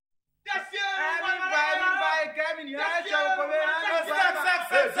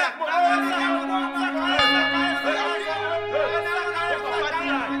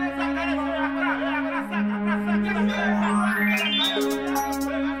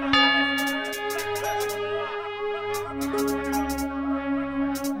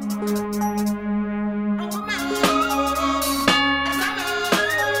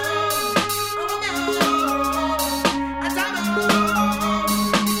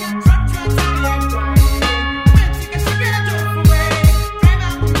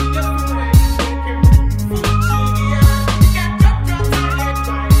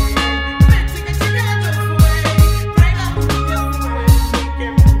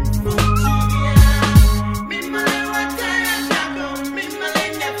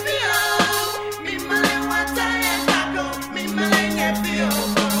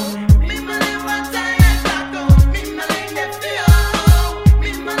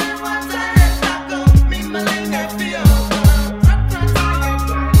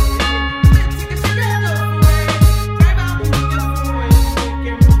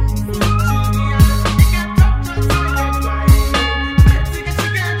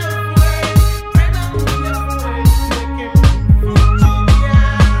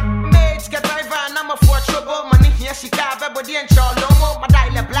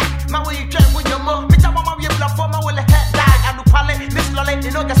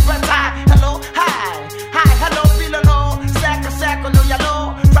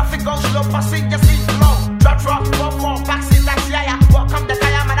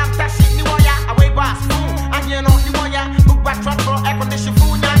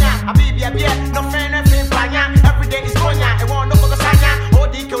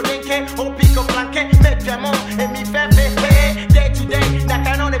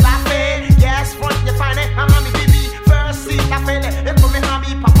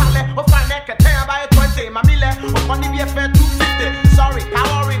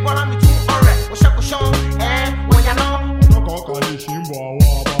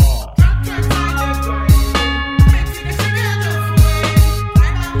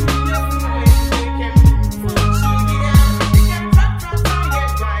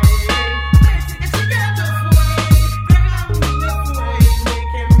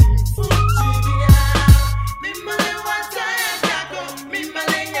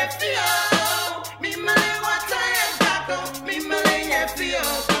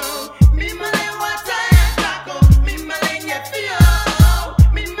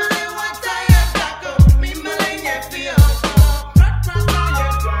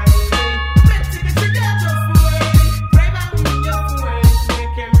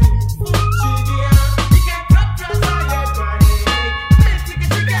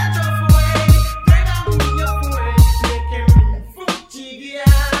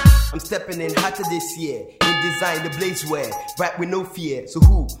Rap with no fear, so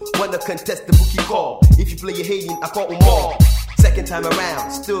who wanna contest the bookie call? If you play your hating, I call them all. Second time around,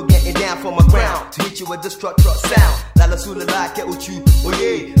 still getting down from my ground to hit you with this Trotro sound. Lala sula la ke uchu, oh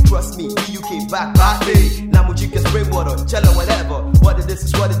yeah. Trust me, BUK back day. Now we drink spring water, cello whatever. What it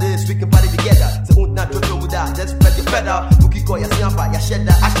is, we can party together. So not Trotro without, just spread your feather. Bookie call ya siamba, ya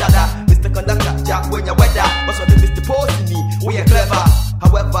shedda, ashada. Mr. Conductor, Jack when ya weather. What's what Mr. Post to me? We are clever.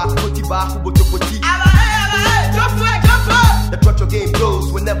 However, putty bar, who put the Trotro game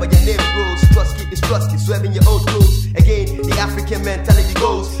goes whenever your name grows. Trusty is trusty, swearing your old clothes. Again, the African mentality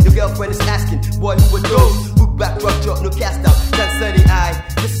goes. Your girlfriend is asking, boy, who would go? Buk Bak, Trotro, no cast out. Can't sunny eye,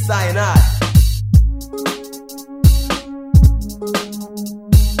 this is cyanide.